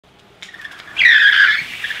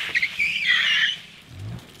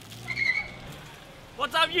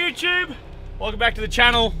up YouTube? Welcome back to the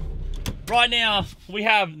channel. Right now we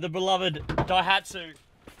have the beloved Daihatsu.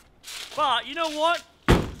 But you know what?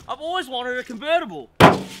 I've always wanted a convertible.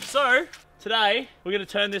 So today we're going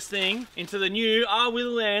to turn this thing into the new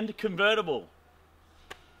Rwilly convertible.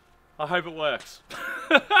 I hope it works.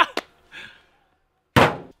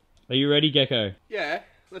 Are you ready, Gecko? Yeah,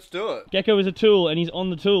 let's do it. Gecko is a tool and he's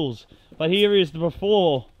on the tools. But here is the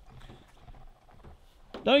before.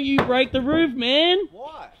 Don't you break the roof, man!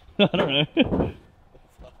 Why? I don't know.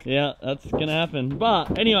 Yeah, that's gonna happen.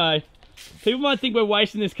 But anyway, people might think we're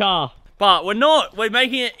wasting this car. But we're not. We're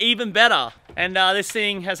making it even better. And this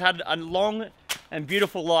thing has had a long and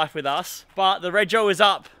beautiful life with us. But the rego is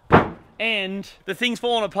up. And the thing's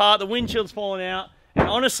falling apart. The windshield's falling out. And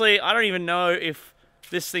honestly, I don't even know if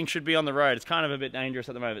this thing should be on the road. It's kind of a bit dangerous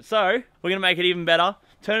at the moment. So, we're gonna make it even better.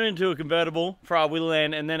 Turn it into a convertible for our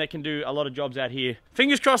Rwilly, and then it can do a lot of jobs out here.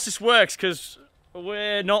 Fingers crossed this works, because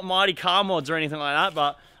we're not mighty car mods or anything like that,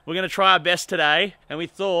 but we're gonna try our best today, and we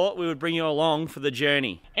thought we would bring you along for the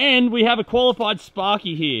journey. And we have a qualified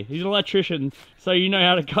Sparky here. He's an electrician, so you know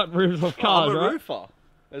how to cut roofs off cars, I'm a right? roofer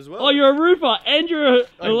as well. Oh, you're a roofer, and you're an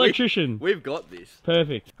electrician. We've got this.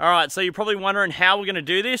 Perfect. All right, so you're probably wondering how we're gonna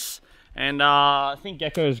do this, and I think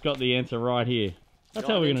Gecko's got the answer right here. That's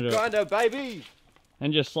how we're gonna do it. Grinder, baby!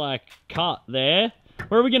 And just like cut there.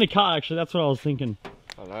 Where are we gonna cut actually? That's what I was thinking.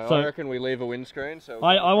 I know, So, I reckon we leave a windscreen. So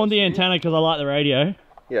I want the antenna because I like the radio.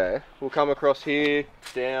 Yeah, we'll come across here,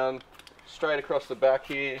 down, straight across the back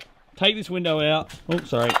here. Take this window out. Oh,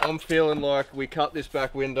 sorry. I'm feeling like we cut this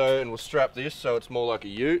back window and we'll strap this so it's more like a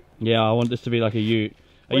ute. Yeah, I want this to be like a ute.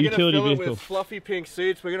 A We're utility gonna fill vehicle. it with fluffy pink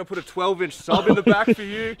seats. We're gonna put a 12-inch sub in the back for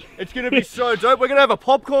you. It's gonna be so dope. We're gonna have a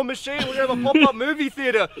popcorn machine. We're gonna have a pop-up movie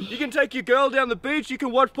theater. You can take your girl down the beach. You can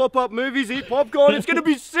watch pop-up movies, eat popcorn. It's gonna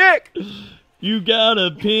be sick. You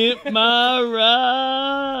gotta pimp my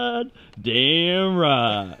ride. Damn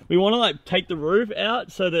right. We want to like take the roof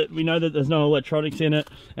out so that we know that there's no electronics in it,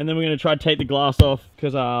 and then we're gonna try to take the glass off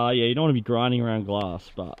because yeah, you don't want to be grinding around glass,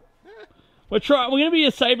 but we're gonna be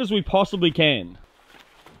as safe as we possibly can.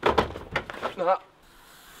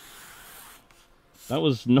 That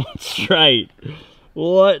was not straight.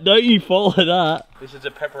 What? Don't you follow that? This is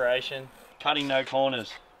a preparation. Cutting no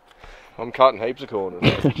corners. I'm cutting heaps of corners.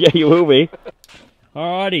 Yeah, you will be.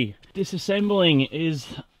 Alrighty. Disassembling is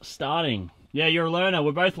starting. Yeah, you're a learner.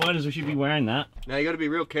 We're both learners. We should be wearing that. Now you got to be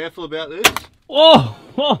real careful about this. Whoa!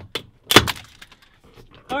 Whoa.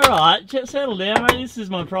 Alright, just settle down, mate. This is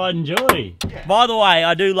my pride and joy. Yeah. By the way,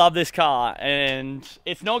 I do love this car, and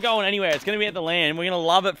it's not going anywhere. It's going to be at the land. We're going to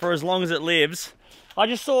love it for as long as it lives. I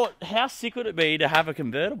just thought, how sick would it be to have a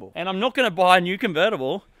convertible? And I'm not going to buy a new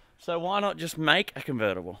convertible, so why not just make a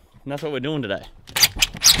convertible? And that's what we're doing today.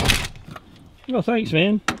 Well, thanks,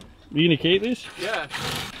 man. You going to keep this? Yeah.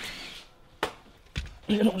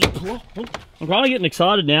 I'm kind of getting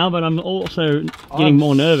excited now, but I'm also getting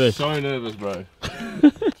more nervous. So nervous, bro.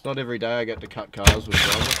 It's not every day I get to cut cars with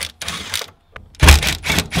drivers.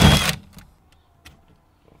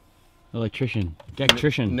 Electrician.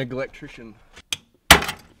 Gectrician. Neglectrician.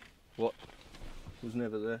 What? Was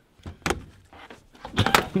never there.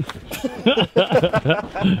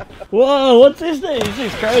 Whoa, what's this thing? This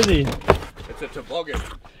is crazy. It's a toboggan.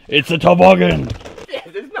 It's a toboggan. Yeah,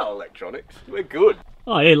 there's no electronics. We're good.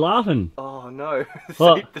 Oh, you're laughing. Oh no,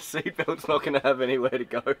 What? the seatbelt's not going to have anywhere to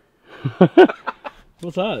go.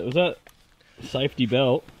 What's that? Was that safety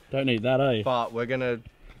belt? Don't need that, eh? But we're going to...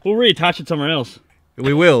 We'll reattach it somewhere else.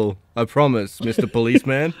 We will, I promise, Mr.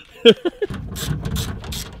 Policeman.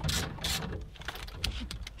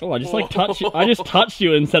 Oh, I just like touched you. I just touched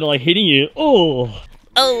you instead of like hitting you. Oh.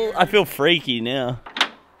 Oh, I feel freaky now.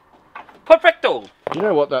 Perfecto. You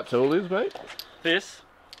know what that tool is, mate? This.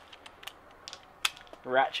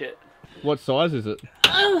 Ratchet. What size is it?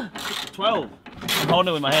 12. I'm holding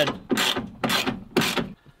it with my head.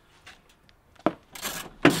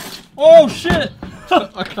 Oh shit!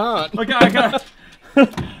 I can't. Okay.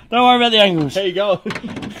 Don't worry about the angles. There you go.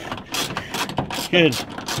 Good.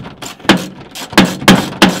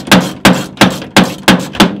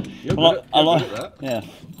 You're good at that. Yeah.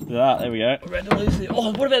 That. There we go.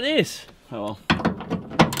 Oh, what about this? Oh well.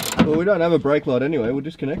 Well, we don't have a brake light anyway. We'll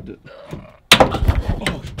disconnect it.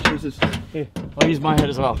 Oh, Jesus. Here, I'll use my head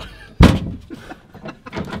as well.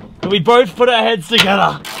 We both put our heads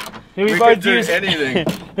together. Here we both do use anything.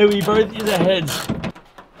 Here we both use our heads.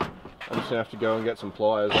 I'm just gonna have to go and get some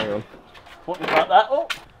pliers. Hang on. What about that? Oh,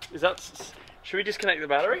 is that? Should we disconnect the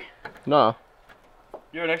battery? No.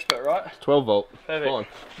 You're an expert, right? 12 volt. Perfect.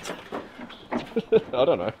 Fine. I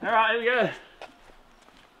don't know. All right, here we go.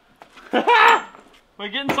 We're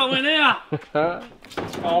getting somewhere now.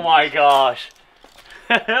 Oh my gosh.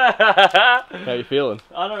 How you feeling?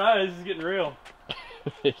 I don't know, this is getting real.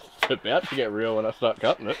 It's about to get real when I start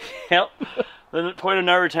cutting it. Yep. The point of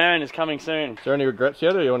no return is coming soon. Is there any regrets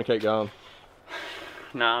yet, or you want to keep going?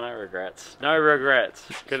 Nah, no regrets. No regrets.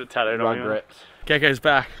 Get it tattooed on me. Regrets. Gecko's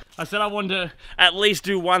back. I said I wanted to at least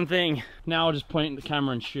do one thing. Now I'll just point at the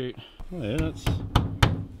camera and shoot. Oh yeah, that's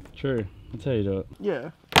true. That's how you do it. Yeah.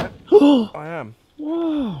 I am.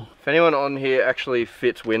 Whoa. If anyone on here actually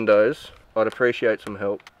fits windows, I'd appreciate some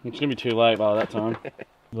help. It's gonna be too late by that time.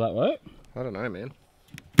 Will that work? I don't know, man.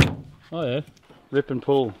 Oh yeah. Rip and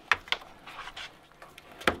pull.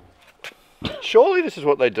 Surely this is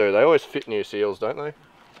what they do. They always fit new seals, don't they?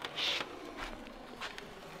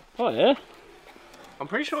 Oh yeah. I'm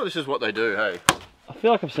pretty sure this is what they do, hey? I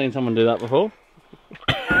feel like I've seen someone do that before.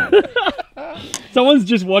 Someone's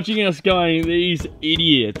just watching us going, these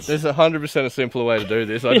idiots. There's 100% a simpler way to do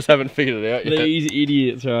this. I just haven't figured it out yet. These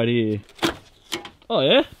idiots right here. Oh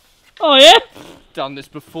yeah? Oh yeah? Done this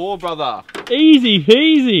before, brother. Easy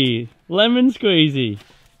peasy. Lemon squeezy.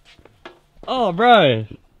 Oh bro.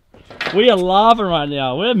 We are laughing right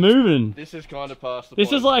now. We're moving. This is kind of past the This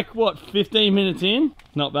point. is like, what, 15 minutes in?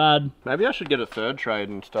 Not bad. Maybe I should get a third trade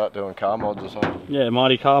and start doing car mods or something. Yeah,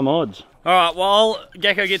 mighty car mods. All right, while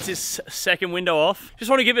Gecko gets his second window off, just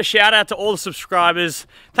want to give a shout out to all the subscribers.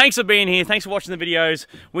 Thanks for being here. Thanks for watching the videos.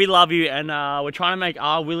 We love you, and we're trying to make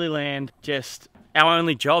our Rwilly land just our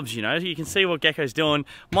only jobs, you know? You can see what Gecko's doing.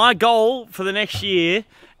 My goal for the next year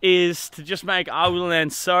is to just make our Rwilly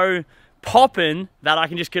land so poppin' that I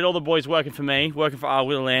can just get all the boys working for me, working for our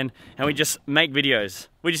Rwilly land, and we just make videos.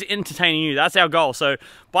 We're just entertaining you. That's our goal. So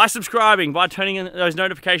by subscribing, by turning in those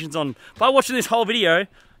notifications on, by watching this whole video,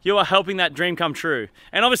 you are helping that dream come true.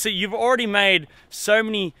 And obviously you've already made so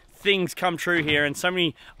many things come true here and so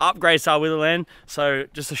many upgrades to our Rwilly land. So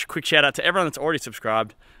just a quick shout out to everyone that's already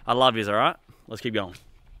subscribed. I love yous, all right? Let's keep going.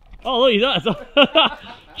 Oh, look, he does. I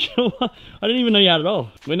didn't even know you had it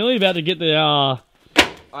all. We're nearly about to get the,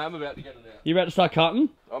 I am about to get it out. you about to start cutting?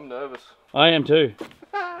 I'm nervous. I am too.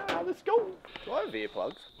 Let's go. Do I have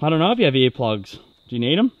earplugs? I don't know if you have earplugs. Do you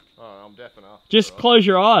need them? Oh, I'm deaf enough. Just close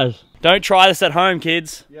your eyes. Don't try this at home,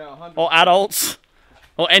 kids. Yeah, 100%. Or adults.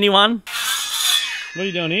 Or anyone. What are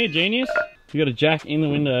you doing here, genius? You got a jack in the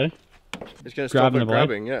window. It's going to stop it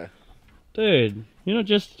grabbing, yeah. Dude, you're not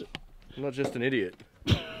just... I'm not just an idiot.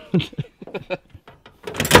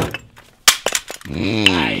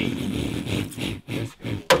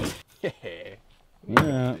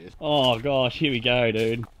 Yeah. Oh gosh, here we go,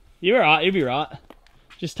 dude. You're alright, you'll be right.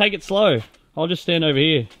 Just take it slow. I'll just stand over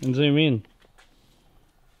here and zoom in.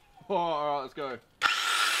 Oh, alright, let's go.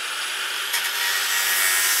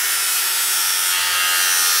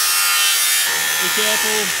 Be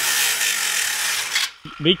careful.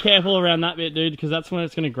 Be careful around that bit, dude, because that's when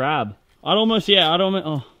it's going to grab. I'd almost,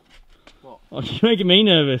 oh. What? Oh, you're making me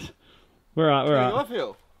nervous. We're right, we're right. How do I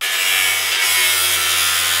feel?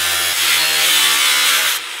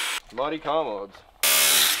 Mighty car mods.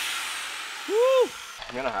 Woo!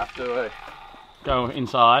 I'm gonna have to, eh? Go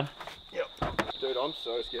inside. Yep. Dude, I'm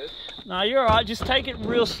so scared. No, you're alright. Just take it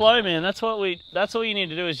real slow, man. That's all you need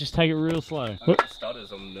to do is just take it real slow. I got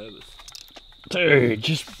stutters, I'm nervous. Dude,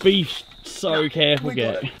 just be so careful,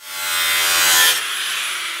 Get.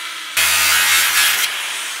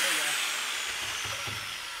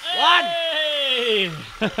 Hey!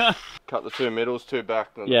 Cut the two middles, two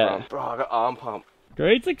back, then the front. Bro, I got arm pump.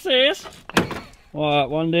 Great success. Alright,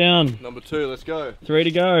 one down. Number 2, let's go. 3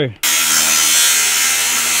 to go.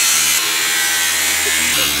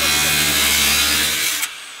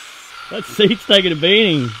 That seat's taking a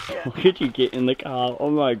beating. Look at you get in the car. Oh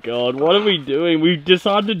my god, what are we doing? We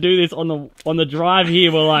decided to do this on the drive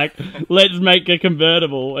here. We're like, let's make a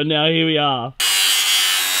convertible, and now here we are.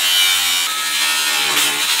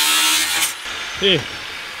 Here.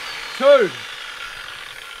 2.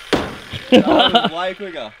 That was way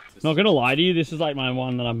quicker. Not gonna lie to you, this is like my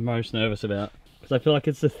one that I'm most nervous about. Because I feel like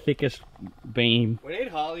it's the thickest beam. We need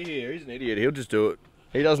Harley here, he's an idiot, he'll just do it.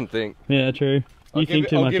 He doesn't think. Yeah, true. You think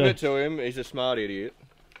too much. I'll give it to him, he's a smart idiot.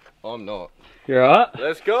 I'm not. You alright?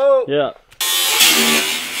 Let's go! Yeah.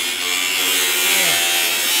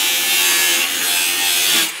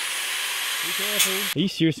 Be careful. Are you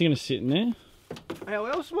seriously gonna sit in there? How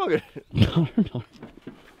else am I gonna? No, no.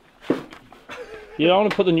 You don't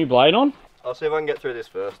want to put the new blade on? I'll see if I can get through this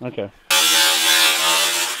first. Okay.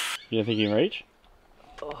 You don't think you can reach?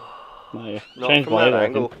 Oh, no, yeah. Not Change from blade that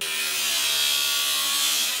angle.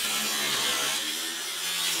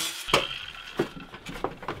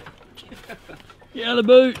 Get out of the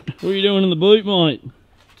boot. What are you doing in the boot, mate?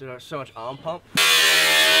 Dude, I have so much arm pump.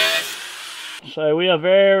 So we are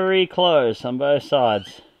very close on both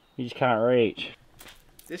sides. You just can't reach.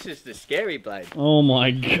 This is the scary blade. Oh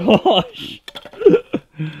my gosh.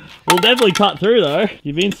 We'll definitely cut through though.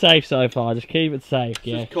 You've been safe so far, just keep it safe,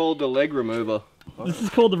 yeah. This is called the leg remover. This is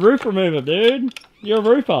called the roof remover, dude. You're a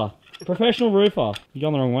roofer. Professional roofer. You're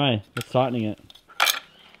going the wrong way. It's tightening it.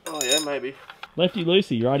 Oh yeah, maybe. Lefty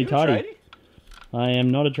loosey, righty tighty. I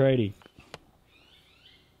am not a tradie.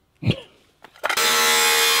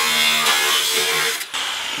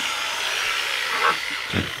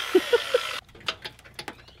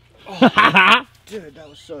 Dude, that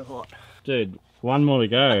was so hot. Dude, one more to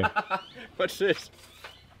go. What's this?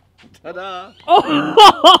 Ta-da!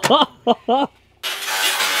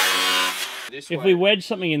 If we wedge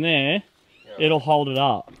something in there, it'll hold it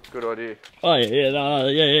up. Good idea. Oh yeah, no,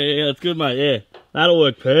 yeah, that's good, mate. Yeah, that'll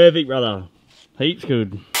work perfect, brother. Heaps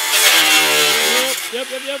good.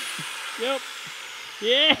 Yep.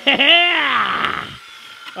 Yeah!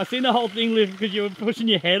 I seen the whole thing lift because you were pushing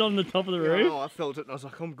your head on the top of the roof. Oh, I felt it and I was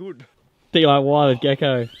like, I'm good. DIY with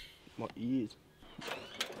Gecko. My ears.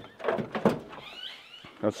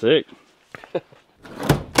 That's sick.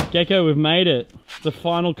 Gecko, we've made it. The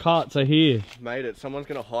final cuts are here. Made it. Someone's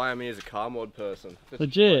gonna hire me as a car mod person.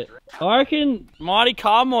 Legit. I reckon Mighty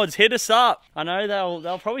Car Mods hit us up. I know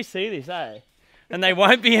they'll probably see this, eh? And they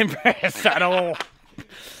won't be impressed at all.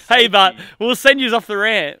 Hey, but we'll send you off the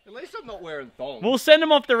ramp. At least I'm not wearing thongs. We'll send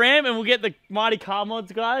him off the ramp and we'll get the Mighty Car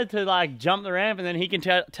Mods guy to like jump the ramp and then he can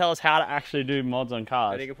tell us how to actually do mods on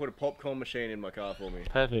cars. And he can put a popcorn machine in my car for me.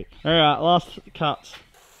 Perfect. Alright, last cuts.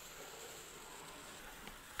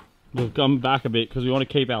 We've gone back a bit because we want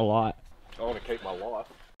to keep our light. I want to keep my life.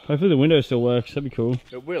 Hopefully the window still works, that'd be cool.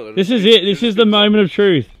 It will. This is it, this is the moment of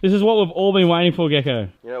truth. This is what we've all been waiting for, Gecko.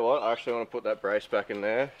 You know what, I actually want to put that brace back in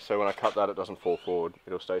there, so when I cut that it doesn't fall forward,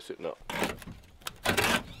 it'll stay sitting up.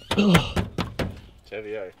 It's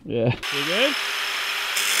heavy, eh? Yeah. You good?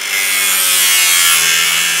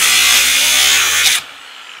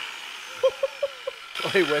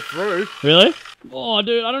 Hey, we're through. Really? Oh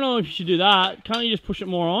dude, I don't know if you should do that. Can't you just push it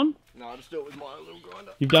more on? No, I'll just do it with my little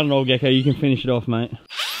grinder. You've done it all, Gecko, you can finish it off, mate.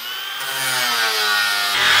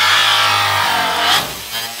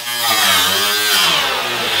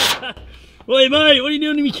 Oi mate, what are you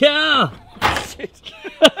doing to my car?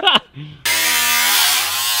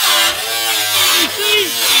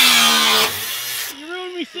 You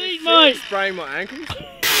ruined my seat, mate. Spraying my ankles.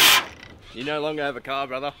 You no longer have a car,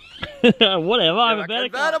 brother. Whatever, I have a better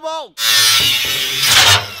car. Convertible!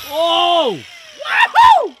 Whoa!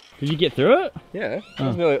 Woohoo! Did you get through it? Yeah,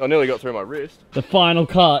 I nearly got through my wrist. The final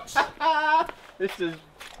cuts. This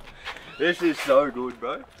is so good,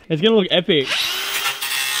 bro. It's gonna look epic.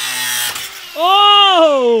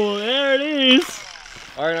 Oh, there it is.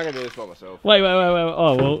 I reckon I can do this by myself. Wait.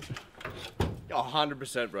 Oh, well.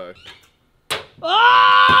 100%, bro.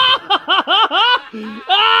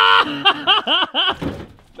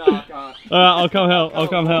 No, I can't. Alright, I'll come help.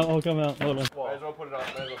 Hold on. May as well put it up.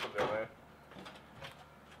 May as well put it down there.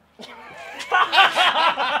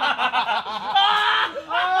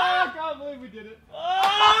 I can't believe we did it.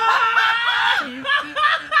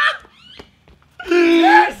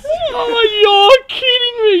 Yes! Oh, you're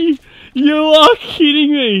kidding me! You are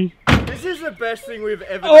kidding me! This is the best thing we've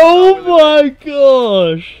ever done. Oh my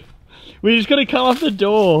gosh! We just gotta cut off the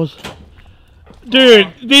doors.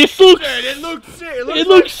 Dude, this looks... Dude, it looks sick. It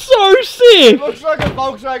looks so sick! It looks like a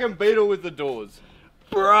Volkswagen Beetle with the doors.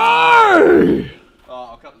 Bro! Oh,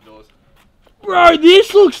 I'll cut the doors. Bro,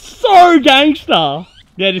 this looks so gangster!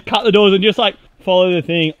 Yeah, just cut the doors and just like follow the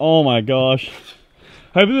thing. Oh my gosh.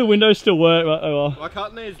 Hopefully the windows still work. Oh well. My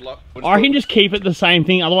cutting is locked. I can just keep it the same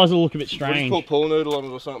thing, otherwise it'll look a bit We'll strange. just put pool noodle on it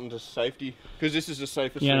or something to safety. Because this is the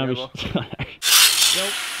safest thing ever. Nope.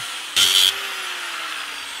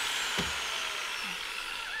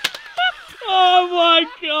 Oh my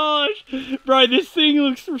gosh! Bro, this thing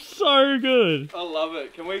looks so good. I love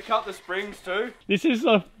it. Can we cut the springs too? This is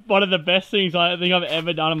one of the best things I think I've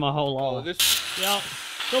ever done in my whole life. Yep.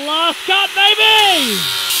 The last cut, baby!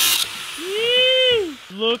 Woo!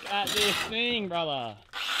 Look at this thing, brother.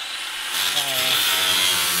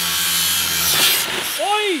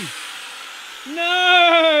 Oi!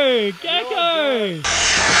 No! Gecko!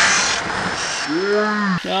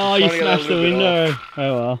 Oh, you smashed the window.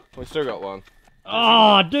 Oh well. We still got one.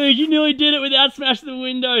 Oh, dude, you nearly did it without smashing the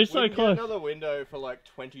window. So we can close. Get another window for like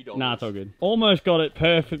 $20. Nah, it's all good. Almost got it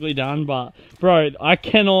perfectly done, but bro, I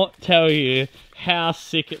cannot tell you how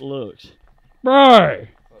sick it looks. Bro,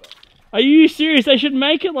 are you serious? They should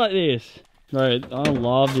make it like this. Bro, I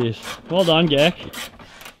love this. Well done, Gek.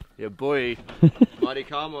 Yeah, boy. Mighty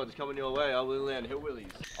car mods coming your way. Our Lily and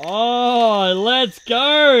Hillwillies. Oh, let's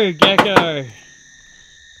go, Gecko.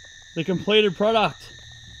 The completed product.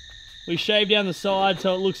 We shaved down the side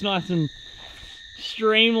so it looks nice and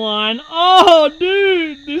streamlined. Oh,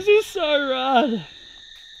 dude, this is so rad.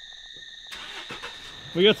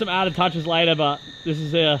 We got some added touches later, but this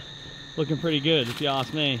is looking pretty good, if you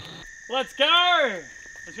ask me. Let's go! I'm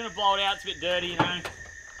just gonna blow it out. It's a bit dirty, you know.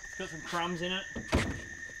 It's got some crumbs in it.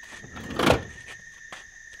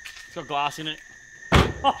 It's got glass in it.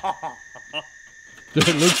 Dude,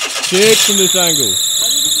 it looks sick from this angle.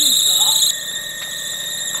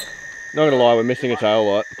 Not gonna lie, we're missing a tail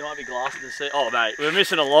light. There might be glass in the seat. Oh, mate, we're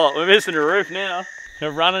missing a lot. We're missing a roof now.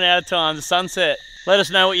 We're running out of time. The sunset. Let us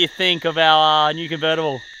know what you think of our new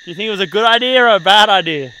convertible. Do you think it was a good idea or a bad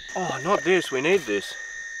idea? Oh, not this. We need this.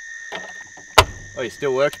 Oh, it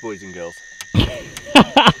still works, boys and girls.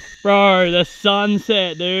 Bro, the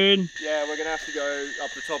sunset, dude. Yeah, we're gonna have to go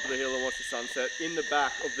up the top of the hill and watch the sunset in the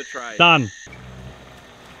back of the tray. Done.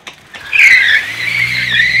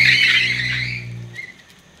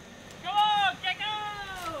 Come on,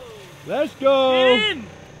 Gecko! Let's go! Get in!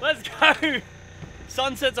 Let's go!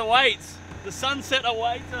 Sunset awaits. The sunset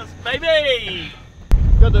awaits us, baby!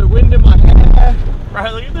 Got the wind in my hair.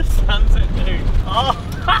 Bro, look at the sunset, dude. Oh!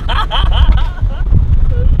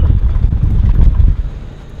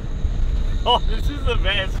 Oh, this is the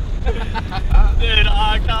best. Dude,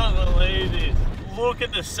 I can't believe this. Look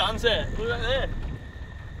at the sunset. Look at that.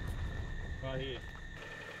 Right here.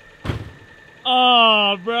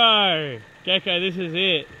 Oh, bro. Gecko, this is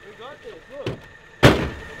it. We got this, look.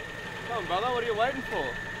 Come on, brother, what are you waiting for?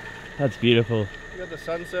 That's beautiful. We got the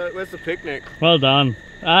sunset. Where's the picnic? Well done.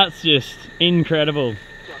 That's just incredible.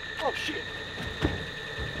 Oh, shit.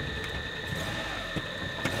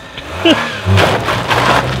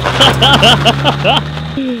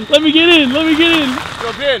 Let me get in, let me get in.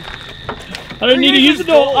 Drop in. I don't need to use the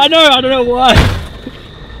door. I don't know why.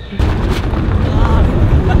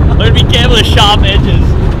 I'm gonna be careful with sharp edges.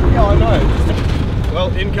 Yeah, I know.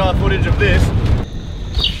 Well, in-car footage of this.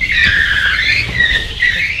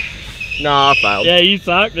 Nah, I failed. Yeah, you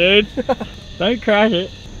suck, dude. Don't crash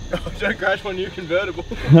it. Don't crash my new convertible.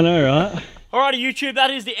 I know, right? Alrighty, YouTube,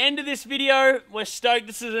 that is the end of this video. We're stoked.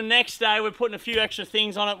 This is the next day. We're putting a few extra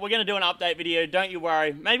things on it. We're going to do an update video. Don't you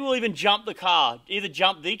worry. Maybe we'll even jump the car. Either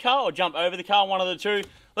jump the car or jump over the car, one of the two.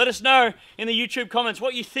 Let us know in the YouTube comments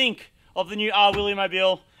what you think of the new Rwilly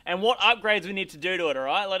mobile and what upgrades we need to do to it,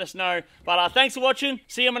 alright? Let us know. But thanks for watching.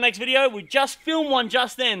 See you in my next video. We just filmed one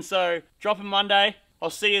just then, so drop in Monday. I'll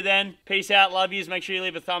see you then. Peace out. Love yous. Make sure you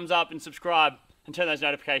leave a thumbs up and subscribe and turn those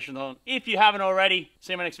notifications on if you haven't already.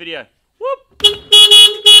 See you in my next video. Whoop!